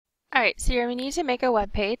Alright, so you're going to need to make a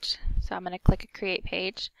web page. So I'm going to click Create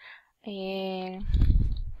Page. And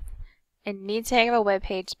it needs to have a web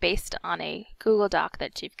page based on a Google Doc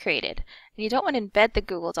that you've created. And you don't want to embed the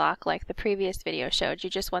Google Doc like the previous video showed. You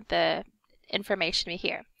just want the information to be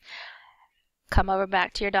here. Come over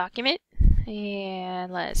back to your document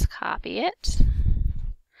and let's copy it.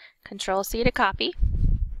 Control C to copy.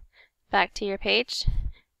 Back to your page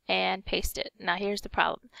and paste it. Now here's the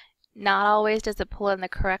problem. Not always does it pull in the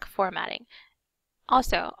correct formatting.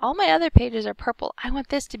 Also, all my other pages are purple. I want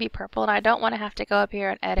this to be purple and I don't want to have to go up here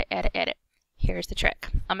and edit, edit, edit. Here's the trick.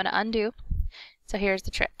 I'm going to undo. So here's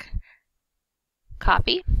the trick.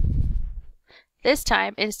 Copy. This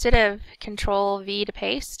time, instead of Control V to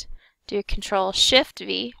paste, do Control Shift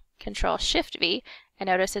V, Control Shift V, and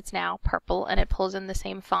notice it's now purple and it pulls in the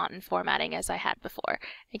same font and formatting as I had before.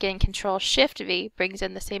 Again, Control Shift V brings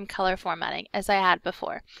in the same color formatting as I had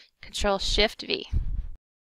before. Control Shift V.